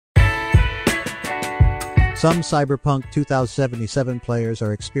Some Cyberpunk 2077 players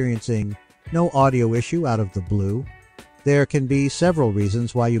are experiencing no audio issue out of the blue. There can be several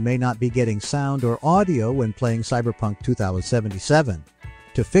reasons why you may not be getting sound or audio when playing Cyberpunk 2077.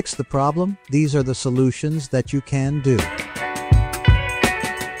 To fix the problem, these are the solutions that you can do.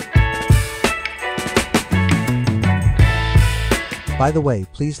 By the way,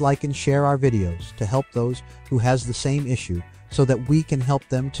 please like and share our videos to help those who has the same issue so that we can help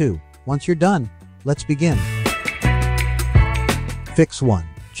them too. Once you're done, let's begin. Fix 1.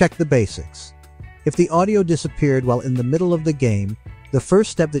 Check the basics. If the audio disappeared while in the middle of the game, the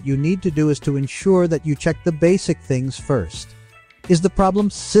first step that you need to do is to ensure that you check the basic things first. Is the problem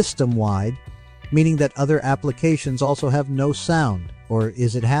system-wide, meaning that other applications also have no sound, or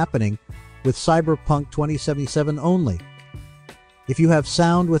is it happening with Cyberpunk 2077 only? If you have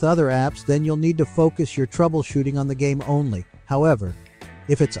sound with other apps, then you'll need to focus your troubleshooting on the game only. However,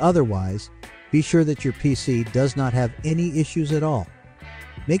 if it's otherwise, be sure that your PC does not have any issues at all.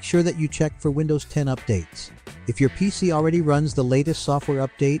 Make sure that you check for Windows 10 updates. If your PC already runs the latest software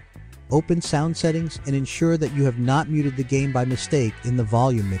update, open sound settings and ensure that you have not muted the game by mistake in the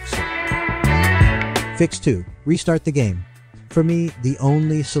volume mixer. Fix 2. Restart the game. For me, the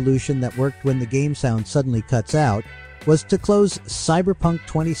only solution that worked when the game sound suddenly cuts out was to close Cyberpunk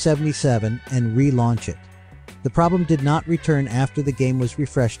 2077 and relaunch it. The problem did not return after the game was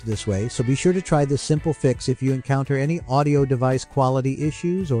refreshed this way, so be sure to try this simple fix if you encounter any audio device quality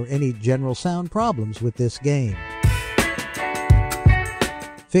issues or any general sound problems with this game.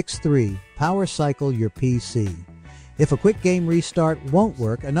 Fix 3. Power cycle your PC. If a quick game restart won't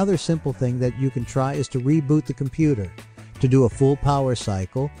work, another simple thing that you can try is to reboot the computer. To do a full power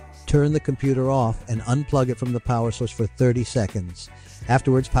cycle, turn the computer off and unplug it from the power source for 30 seconds.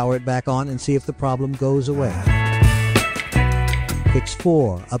 Afterwards, power it back on and see if the problem goes away. Fix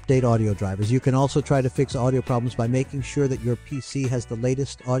 4. Update audio drivers. You can also try to fix audio problems by making sure that your PC has the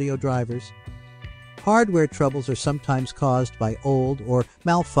latest audio drivers. Hardware troubles are sometimes caused by old or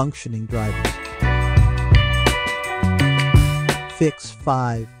malfunctioning drivers. Fix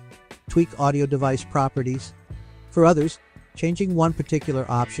 5. Tweak audio device properties. For others, changing one particular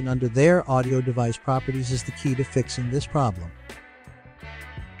option under their audio device properties is the key to fixing this problem.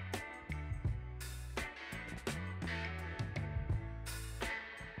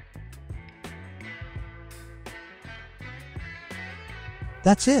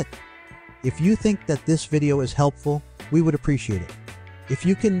 That's it. If you think that this video is helpful, we would appreciate it. If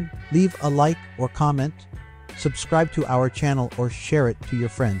you can leave a like or comment, subscribe to our channel or share it to your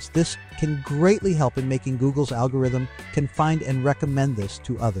friends. This can greatly help in making Google's algorithm can find and recommend this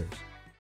to others.